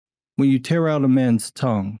When you tear out a man's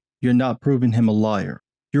tongue, you're not proving him a liar.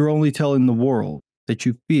 You're only telling the world that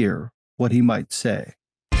you fear what he might say.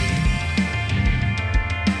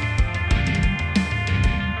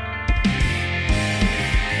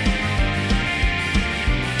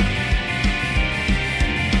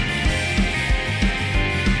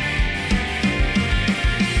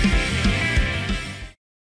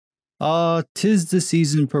 Tis the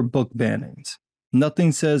season for book bannings.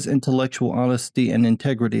 Nothing says intellectual honesty and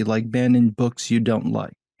integrity like banning books you don't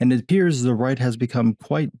like, and it appears the right has become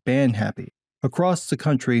quite ban happy. Across the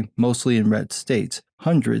country, mostly in red states,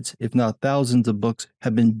 hundreds, if not thousands of books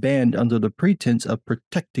have been banned under the pretense of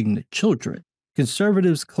protecting the children.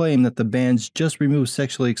 Conservatives claim that the bans just remove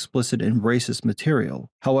sexually explicit and racist material.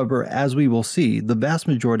 However, as we will see, the vast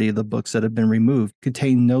majority of the books that have been removed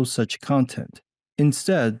contain no such content.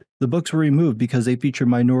 Instead, the books were removed because they feature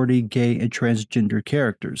minority, gay, and transgender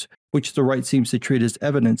characters, which the right seems to treat as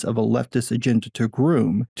evidence of a leftist agenda to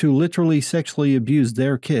groom, to literally sexually abuse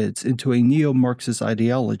their kids into a neo-Marxist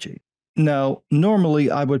ideology. Now,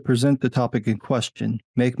 normally I would present the topic in question,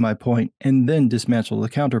 make my point, and then dismantle the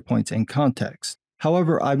counterpoints and context.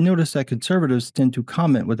 However, I've noticed that conservatives tend to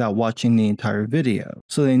comment without watching the entire video,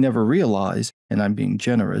 so they never realize, and I'm being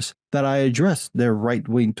generous, that I addressed their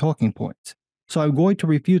right-wing talking points. So I'm going to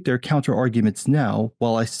refute their counter-arguments now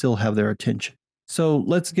while I still have their attention. So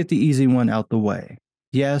let's get the easy one out the way.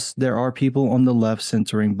 Yes, there are people on the left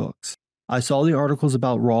censoring books. I saw the articles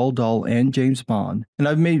about Roald Dahl and James Bond, and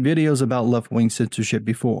I've made videos about left-wing censorship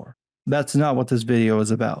before. That's not what this video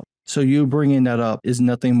is about, so you bringing that up is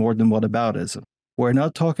nothing more than whataboutism. We're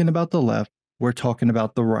not talking about the left, we're talking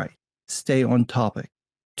about the right. Stay on topic.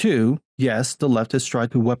 2. Yes, the left has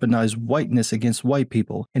tried to weaponize whiteness against white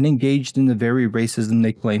people and engaged in the very racism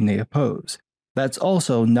they claim they oppose. That's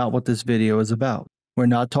also not what this video is about. We're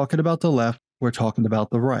not talking about the left, we're talking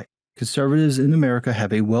about the right. Conservatives in America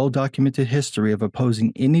have a well-documented history of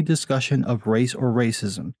opposing any discussion of race or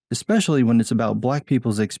racism, especially when it's about black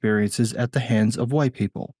people's experiences at the hands of white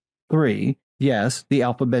people. 3. Yes, the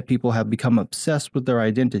alphabet people have become obsessed with their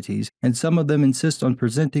identities, and some of them insist on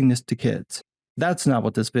presenting this to kids. That's not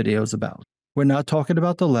what this video is about. We're not talking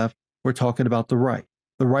about the left, we're talking about the right.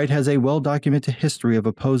 The right has a well-documented history of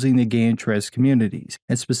opposing the gay and trans communities,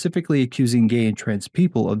 and specifically accusing gay and trans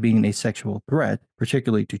people of being a sexual threat,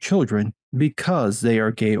 particularly to children, because they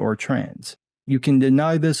are gay or trans. You can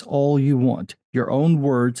deny this all you want. Your own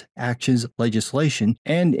words, actions, legislation,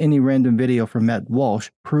 and any random video from Matt Walsh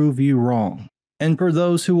prove you wrong. And for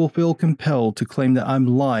those who will feel compelled to claim that I'm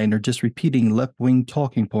lying or just repeating left-wing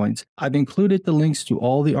talking points, I've included the links to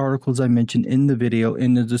all the articles I mentioned in the video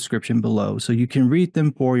in the description below so you can read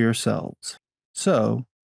them for yourselves. So,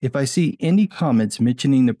 if I see any comments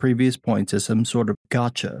mentioning the previous points as some sort of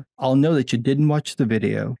gotcha, I'll know that you didn't watch the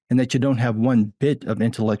video and that you don't have one bit of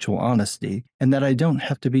intellectual honesty and that I don't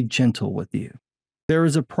have to be gentle with you. There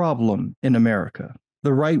is a problem in America.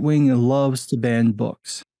 The right wing loves to ban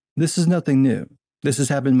books. This is nothing new. This has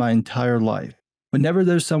happened my entire life. Whenever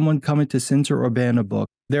there's someone coming to censor or ban a book,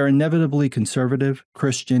 they're inevitably conservative,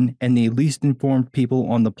 Christian, and the least informed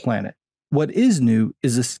people on the planet. What is new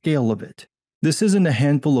is the scale of it. This isn't a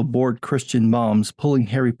handful of bored Christian moms pulling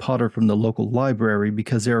Harry Potter from the local library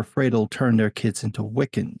because they're afraid it'll turn their kids into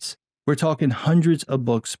Wiccans. We're talking hundreds of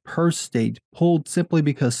books per state pulled simply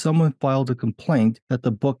because someone filed a complaint that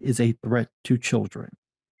the book is a threat to children.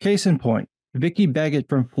 Case in point, Vicky Baggett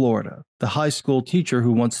from Florida, the high school teacher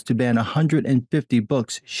who wants to ban 150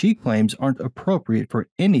 books she claims aren't appropriate for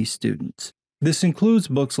any students. This includes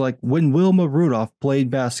books like When Wilma Rudolph Played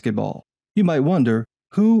Basketball. You might wonder,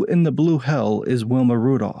 who in the blue hell is Wilma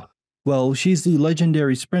Rudolph? Well, she's the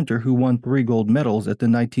legendary sprinter who won 3 gold medals at the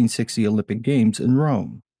 1960 Olympic Games in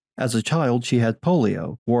Rome. As a child, she had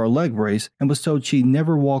polio, wore a leg brace, and was told she'd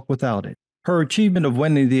never walk without it. Her achievement of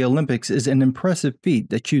winning the Olympics is an impressive feat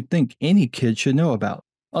that you'd think any kid should know about,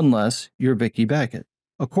 unless you're Vicky Baggett.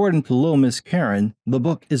 According to Lil Miss Karen, the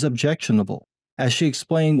book is objectionable. As she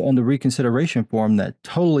explained on the reconsideration form that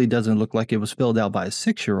totally doesn't look like it was filled out by a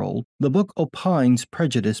 6-year-old, the book opines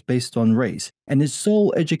prejudice based on race, and its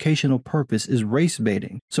sole educational purpose is race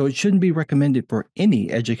baiting, so it shouldn't be recommended for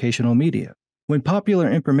any educational media. When Popular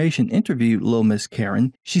Information interviewed Lil Miss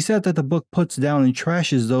Karen, she said that the book puts down and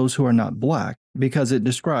trashes those who are not black because it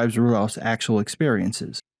describes Rudolph's actual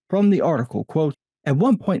experiences. From the article, quote, "At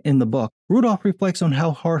one point in the book, Rudolph reflects on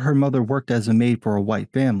how hard her mother worked as a maid for a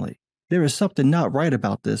white family. There is something not right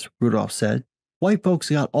about this," Rudolph said. "White folks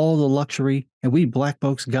got all the luxury, and we black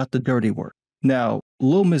folks got the dirty work." Now,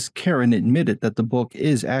 Lil Miss Karen admitted that the book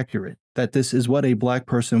is accurate, that this is what a black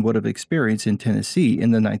person would have experienced in Tennessee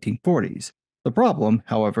in the 1940s. The problem,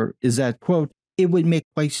 however, is that, quote, it would make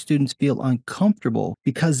white students feel uncomfortable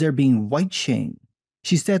because they're being white shamed.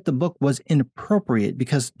 She said the book was inappropriate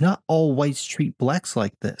because not all whites treat blacks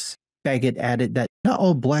like this. Baggett added that not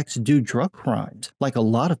all blacks do drug crimes, like a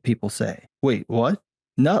lot of people say. Wait, what?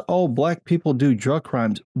 Not all black people do drug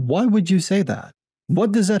crimes. Why would you say that?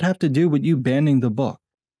 What does that have to do with you banning the book?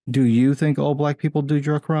 Do you think all black people do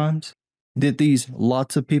drug crimes? Did these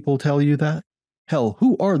lots of people tell you that? Hell,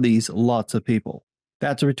 who are these lots of people?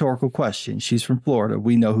 That's a rhetorical question. She's from Florida.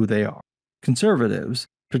 We know who they are. Conservatives,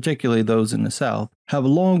 particularly those in the South, have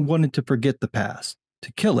long wanted to forget the past,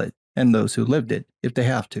 to kill it, and those who lived it, if they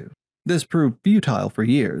have to. This proved futile for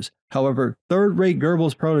years. However, third-rate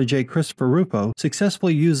Goebbels protege Christopher Rupo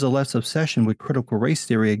successfully used the left's obsession with critical race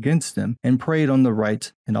theory against him and preyed on the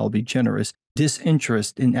right's, and I'll be generous,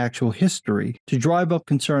 disinterest in actual history to drive up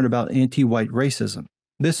concern about anti-white racism.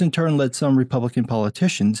 This in turn led some Republican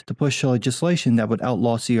politicians to push legislation that would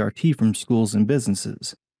outlaw CRT from schools and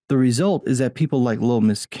businesses. The result is that people like Little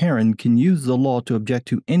Miss Karen can use the law to object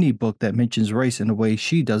to any book that mentions race in a way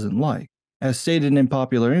she doesn't like. As stated in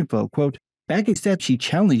Popular Info, quote, Baggett said she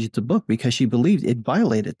challenged the book because she believed it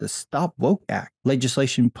violated the Stop Woke Act,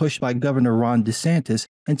 legislation pushed by Governor Ron DeSantis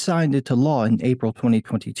and signed into law in April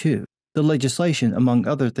 2022. The legislation, among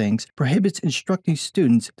other things, prohibits instructing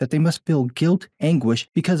students that they must feel guilt, anguish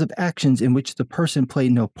because of actions in which the person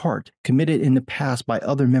played no part, committed in the past by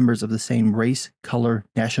other members of the same race, color,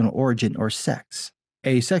 national origin, or sex.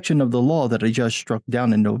 A section of the law that a judge struck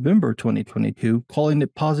down in November 2022, calling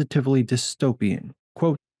it positively dystopian.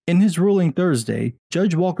 Quote, in his ruling Thursday,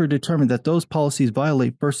 Judge Walker determined that those policies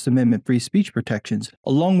violate First Amendment free speech protections,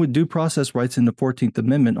 along with due process rights in the 14th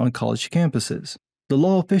Amendment on college campuses. The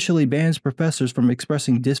law officially bans professors from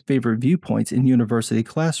expressing disfavored viewpoints in university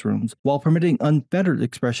classrooms, while permitting unfettered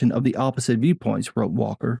expression of the opposite viewpoints, wrote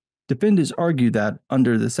Walker. Defendants argue that,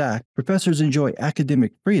 under this act, professors enjoy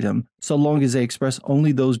academic freedom so long as they express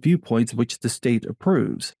only those viewpoints which the state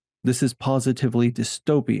approves. This is positively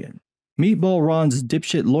dystopian. Meatball Ron's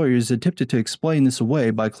dipshit lawyers attempted to explain this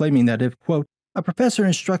away by claiming that if, quote, a professor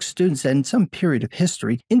instructs students that in some period of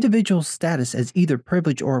history, individual status as either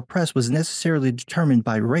privileged or oppressed was necessarily determined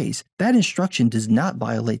by race, that instruction does not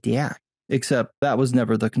violate the act. Except that was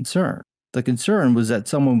never the concern. The concern was that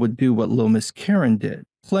someone would do what Lil Miss Karen did,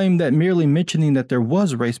 claim that merely mentioning that there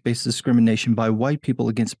was race-based discrimination by white people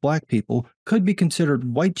against black people could be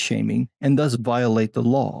considered white shaming and thus violate the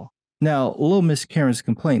law. Now, Little Miss Karen's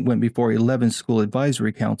complaint went before 11 school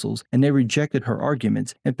advisory councils, and they rejected her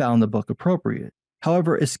arguments and found the book appropriate.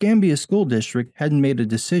 However, Escambia School District hadn't made a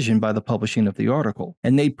decision by the publishing of the article,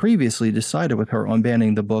 and they previously decided with her on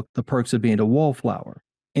banning the book The Perks of Being a Wallflower.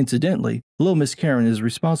 Incidentally, Little Miss Karen is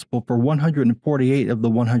responsible for 148 of the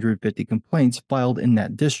 150 complaints filed in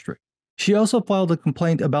that district. She also filed a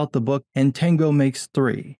complaint about the book And Tango Makes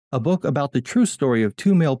Three, a book about the true story of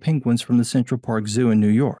two male penguins from the Central Park Zoo in New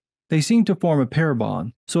York. They seemed to form a pair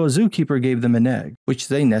bond, so a zookeeper gave them an egg, which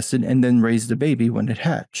they nested and then raised a baby when it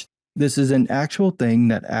hatched. This is an actual thing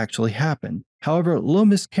that actually happened. However, Lil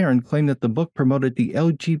Miss Karen claimed that the book promoted the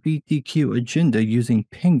LGBTQ agenda using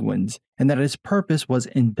penguins, and that its purpose was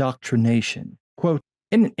indoctrination. Quote,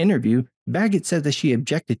 in an interview, Baggett said that she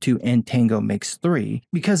objected to And Tango Makes Three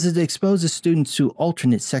because it exposes students to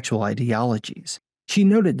alternate sexual ideologies. She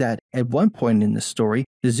noted that, at one point in the story,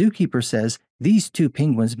 the zookeeper says these two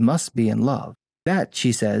penguins must be in love. That,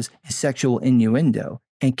 she says, is sexual innuendo,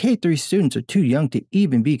 and K3 students are too young to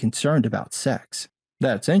even be concerned about sex.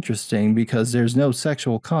 That's interesting because there's no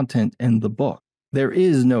sexual content in the book. There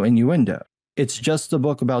is no innuendo. It's just a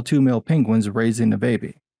book about two male penguins raising a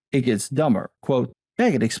baby. It gets dumber. Quote,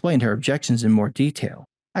 Baggett explained her objections in more detail.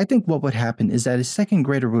 I think what would happen is that a second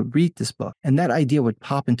grader would read this book, and that idea would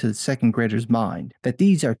pop into the second grader's mind, that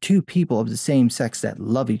these are two people of the same sex that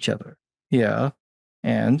love each other. Yeah,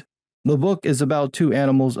 and? The book is about two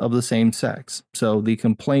animals of the same sex, so the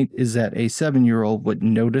complaint is that a 7-year-old would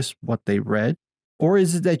notice what they read? Or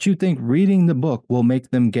is it that you think reading the book will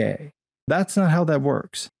make them gay? That's not how that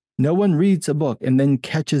works. No one reads a book and then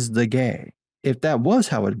catches the gay. If that was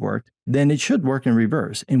how it worked, then it should work in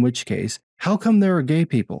reverse, in which case, how come there are gay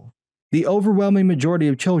people? The overwhelming majority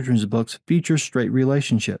of children's books feature straight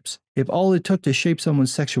relationships. If all it took to shape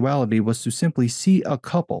someone's sexuality was to simply see a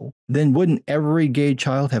couple, then wouldn't every gay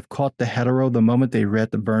child have caught the hetero the moment they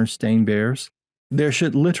read the Bernstein Bears? There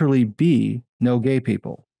should literally be no gay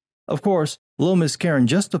people. Of course, Lil Miss Karen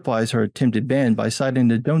justifies her attempted ban by citing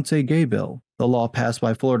the Don't Say Gay bill, the law passed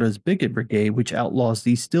by Florida's Bigot Brigade which outlaws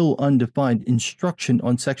the still undefined instruction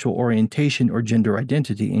on sexual orientation or gender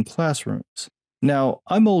identity in classrooms. Now,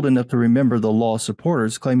 I'm old enough to remember the law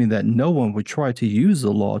supporters claiming that no one would try to use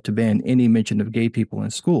the law to ban any mention of gay people in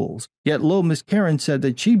schools. Yet Lil Miss Karen said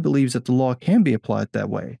that she believes that the law can be applied that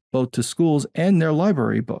way, both to schools and their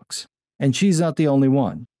library books. And she's not the only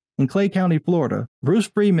one. In Clay County, Florida, Bruce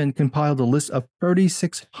Freeman compiled a list of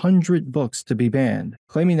 3,600 books to be banned,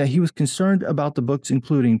 claiming that he was concerned about the books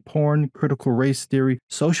including porn, critical race theory,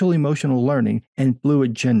 social emotional learning, and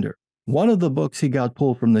fluid gender. One of the books he got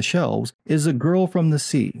pulled from the shelves is A Girl from the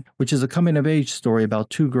Sea, which is a coming-of-age story about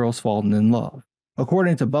two girls falling in love.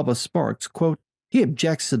 According to Bubba Sparks, quote, he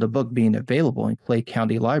objects to the book being available in Clay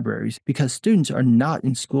County libraries because students are not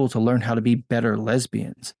in school to learn how to be better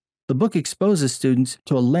lesbians. The book exposes students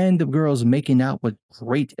to a land of girls making out with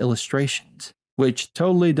great illustrations, which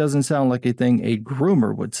totally doesn't sound like a thing a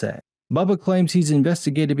groomer would say. Bubba claims he's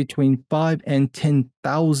investigated between 5 and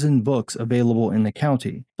 10,000 books available in the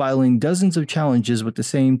county, filing dozens of challenges with the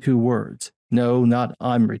same two words. No, not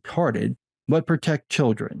I'm retarded, but protect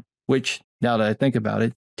children, which, now that I think about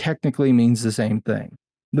it, technically means the same thing.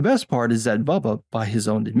 The best part is that Bubba, by his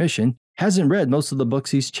own admission, hasn't read most of the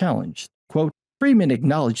books he's challenged. Quote, Freeman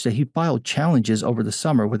acknowledged that he filed challenges over the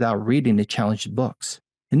summer without reading the challenged books.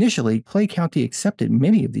 Initially, Clay County accepted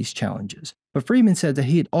many of these challenges, but Freeman said that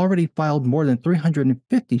he had already filed more than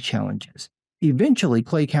 350 challenges. Eventually,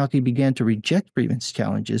 Clay County began to reject Freeman's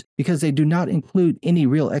challenges because they do not include any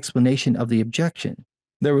real explanation of the objection.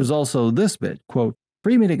 There was also this bit, quote,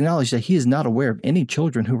 Freeman acknowledged that he is not aware of any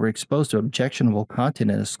children who were exposed to objectionable content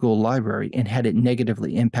in a school library and had it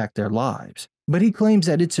negatively impact their lives, but he claims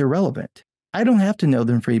that it's irrelevant. I don't have to know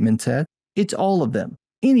them, Freeman said. It's all of them.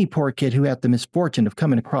 Any poor kid who had the misfortune of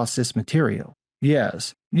coming across this material.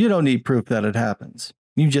 Yes, you don't need proof that it happens.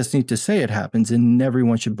 You just need to say it happens and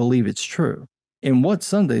everyone should believe it's true. In what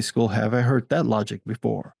Sunday school have I heard that logic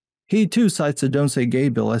before? He too cites the Don't Say Gay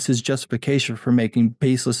bill as his justification for making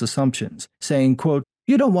baseless assumptions, saying, quote,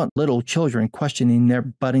 you don't want little children questioning their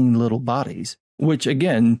budding little bodies, which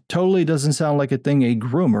again totally doesn't sound like a thing a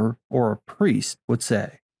groomer or a priest would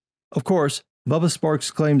say. Of course, Bubba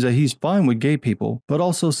Sparks claims that he's fine with gay people, but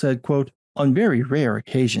also said, quote, on very rare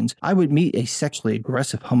occasions, I would meet a sexually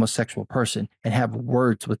aggressive homosexual person and have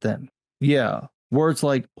words with them. Yeah, words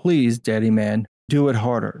like, please, daddy man, do it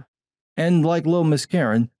harder. And like Lil Miss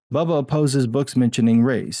Karen, Bubba opposes books mentioning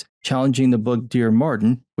race, challenging the book Dear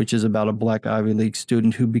Martin, which is about a black Ivy League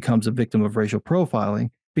student who becomes a victim of racial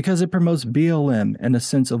profiling, because it promotes BLM and a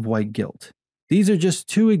sense of white guilt. These are just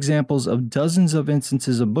two examples of dozens of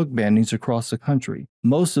instances of book bannings across the country,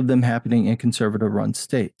 most of them happening in conservative-run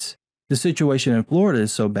states. The situation in Florida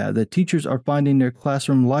is so bad that teachers are finding their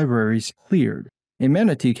classroom libraries cleared. In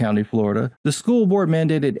Manatee County, Florida, the school board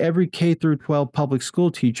mandated every K-12 public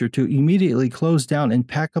school teacher to immediately close down and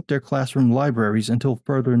pack up their classroom libraries until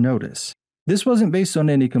further notice. This wasn't based on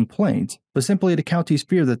any complaints, but simply the county's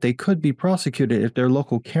fear that they could be prosecuted if their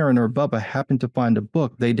local Karen or Bubba happened to find a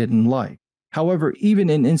book they didn't like. However, even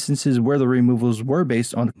in instances where the removals were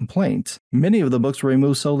based on complaints, many of the books were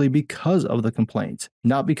removed solely because of the complaints,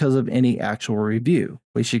 not because of any actual review,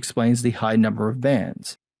 which explains the high number of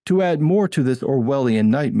bans. To add more to this Orwellian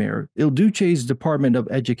nightmare, Il Duce's Department of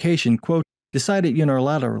Education, quote, decided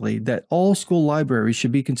unilaterally that all school libraries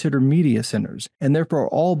should be considered media centers, and therefore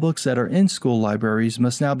all books that are in school libraries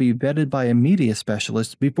must now be vetted by a media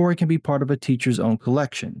specialist before it can be part of a teacher's own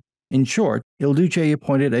collection. In short, Il Duce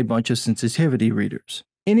appointed a bunch of sensitivity readers.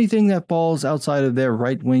 Anything that falls outside of their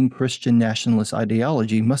right-wing Christian nationalist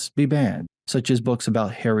ideology must be banned, such as books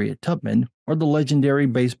about Harriet Tubman or the legendary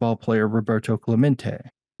baseball player Roberto Clemente.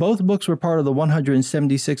 Both books were part of the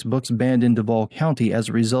 176 books banned in Duval County as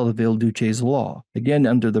a result of Il Duce's law, again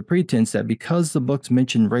under the pretense that because the books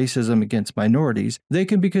mention racism against minorities, they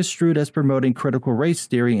can be construed as promoting critical race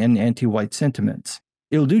theory and anti-white sentiments.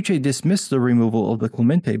 Il Duce dismissed the removal of the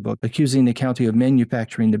Clemente book, accusing the county of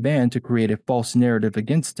manufacturing the ban to create a false narrative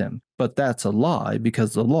against him. But that's a lie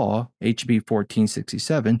because the law, HB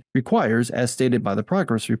 1467, requires, as stated by the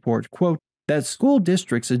Progress Report, quote, that school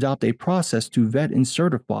districts adopt a process to vet and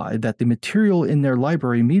certify that the material in their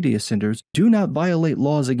library media centers do not violate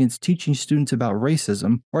laws against teaching students about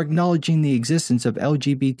racism or acknowledging the existence of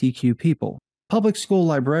LGBTQ people. Public school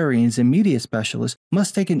librarians and media specialists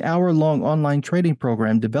must take an hour-long online training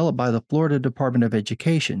program developed by the Florida Department of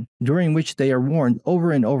Education, during which they are warned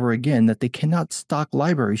over and over again that they cannot stock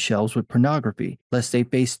library shelves with pornography, lest they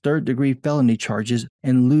face third-degree felony charges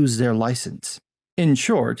and lose their license. In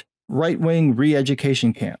short, right-wing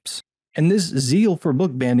re-education camps. And this zeal for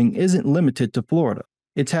book banning isn't limited to Florida.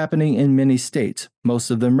 It's happening in many states, most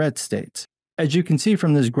of them red states. As you can see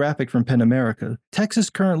from this graphic from PEN America,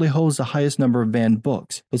 Texas currently holds the highest number of banned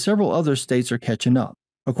books, but several other states are catching up.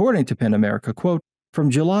 According to PEN America, quote,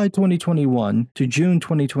 from July 2021 to June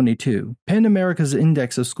 2022, PEN America's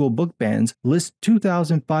Index of School Book Bans lists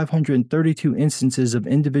 2,532 instances of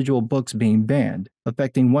individual books being banned,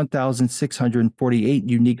 affecting 1,648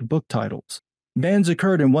 unique book titles. Bans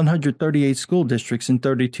occurred in 138 school districts in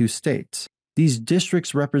 32 states. These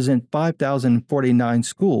districts represent 5,049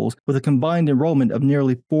 schools with a combined enrollment of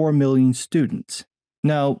nearly 4 million students.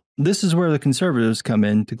 Now, this is where the conservatives come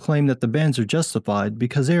in to claim that the bans are justified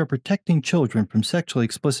because they are protecting children from sexually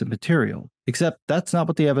explicit material, except that's not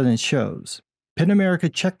what the evidence shows. PEN America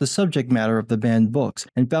checked the subject matter of the banned books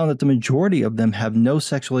and found that the majority of them have no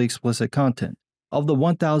sexually explicit content. Of the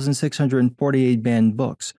 1,648 banned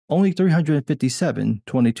books, only 357,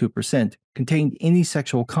 22%, contained any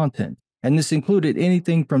sexual content, and this included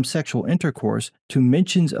anything from sexual intercourse to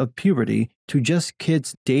mentions of puberty to just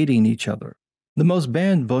kids dating each other. The most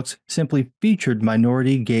banned books simply featured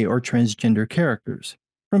minority, gay, or transgender characters.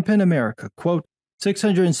 From PEN America, quote,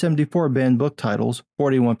 674 banned book titles,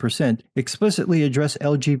 41%, explicitly address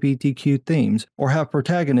LGBTQ themes or have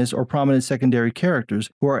protagonists or prominent secondary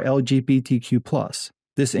characters who are LGBTQ+.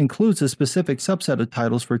 This includes a specific subset of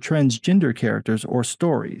titles for transgender characters or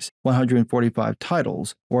stories, 145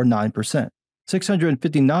 titles, or 9%.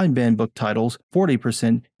 659 banned book titles,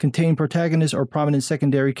 40%, contain protagonists or prominent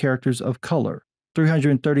secondary characters of color.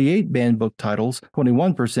 338 banned book titles,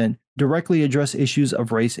 21%, directly address issues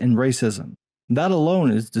of race and racism. That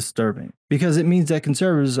alone is disturbing, because it means that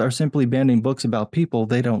conservatives are simply banning books about people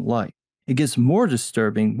they don't like. It gets more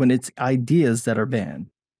disturbing when it's ideas that are banned.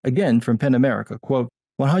 Again, from PEN America, quote,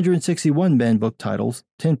 161 banned book titles,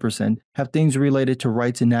 10%, have themes related to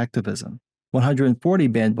rights and activism. 140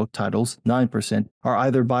 banned book titles, 9%, are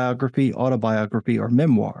either biography, autobiography, or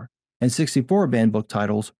memoir, and 64 banned book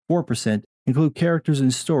titles, 4%, include characters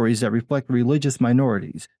and stories that reflect religious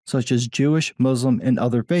minorities, such as Jewish, Muslim, and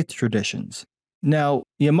other faith traditions. Now,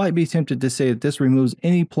 you might be tempted to say that this removes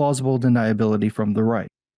any plausible deniability from the right.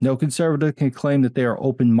 No conservative can claim that they are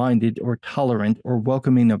open-minded or tolerant or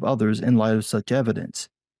welcoming of others in light of such evidence.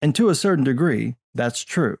 And to a certain degree, that's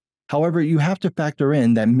true. However, you have to factor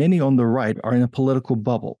in that many on the right are in a political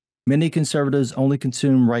bubble. Many conservatives only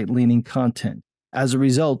consume right-leaning content. As a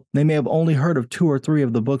result, they may have only heard of 2 or 3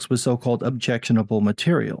 of the books with so-called objectionable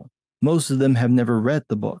material. Most of them have never read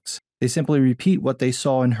the books. They simply repeat what they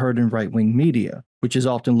saw and heard in right-wing media, which is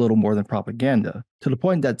often little more than propaganda, to the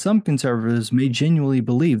point that some conservatives may genuinely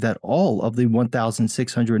believe that all of the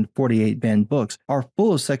 1,648 banned books are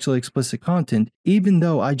full of sexually explicit content, even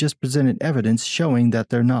though I just presented evidence showing that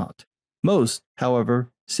they're not. Most, however,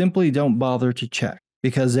 simply don't bother to check,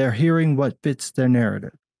 because they're hearing what fits their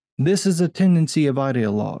narrative. This is a tendency of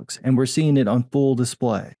ideologues, and we're seeing it on full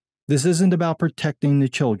display. This isn't about protecting the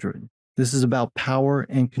children. This is about power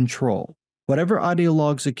and control. Whatever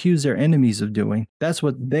ideologues accuse their enemies of doing, that's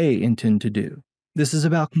what they intend to do. This is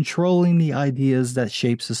about controlling the ideas that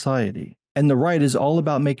shape society. And the right is all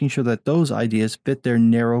about making sure that those ideas fit their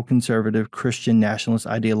narrow conservative Christian nationalist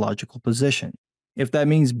ideological position. If that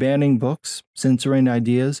means banning books, censoring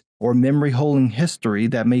ideas, or memory-holding history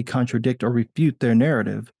that may contradict or refute their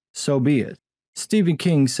narrative, so be it. Stephen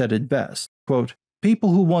King said it best, quote,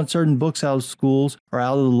 "People who want certain books out of schools or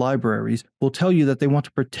out of the libraries will tell you that they want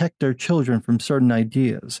to protect their children from certain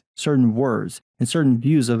ideas, certain words, and certain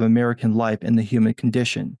views of American life and the human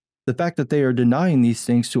condition. The fact that they are denying these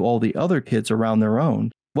things to all the other kids around their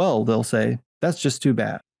own, well, they'll say, that's just too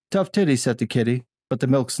bad. Tough titty, said the kitty, but the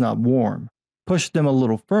milk's not warm. Push them a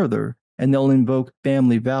little further, and they'll invoke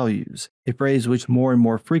family values, a phrase which more and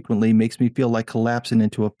more frequently makes me feel like collapsing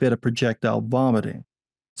into a fit of projectile vomiting.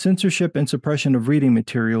 Censorship and suppression of reading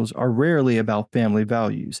materials are rarely about family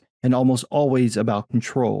values, and almost always about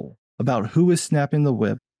control, about who is snapping the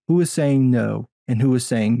whip, who is saying no, and who is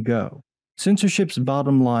saying go. Censorship's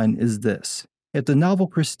bottom line is this: if the novel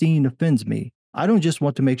Christine offends me, I don't just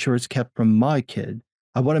want to make sure it's kept from my kid,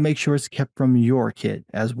 I want to make sure it's kept from your kid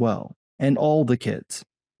as well, and all the kids.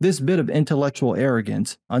 This bit of intellectual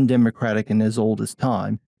arrogance, undemocratic and as old as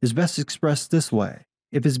time, is best expressed this way: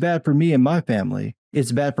 if it's bad for me and my family,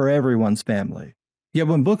 it's bad for everyone's family. Yet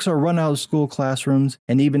when books are run out of school classrooms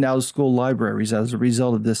and even out of school libraries as a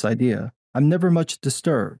result of this idea, I'm never much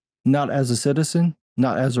disturbed, not as a citizen,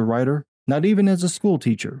 not as a writer, not even as a school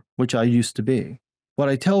teacher, which I used to be. What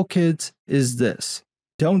I tell kids is this: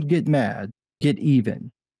 don't get mad, get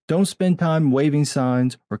even. Don't spend time waving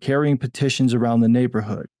signs or carrying petitions around the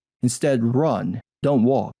neighborhood. Instead, run, don't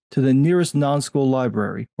walk, to the nearest non-school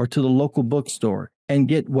library or to the local bookstore and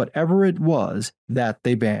get whatever it was that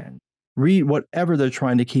they banned. Read whatever they're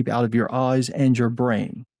trying to keep out of your eyes and your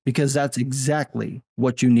brain, because that's exactly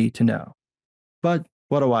what you need to know. But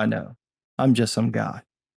what do I know? I'm just some guy.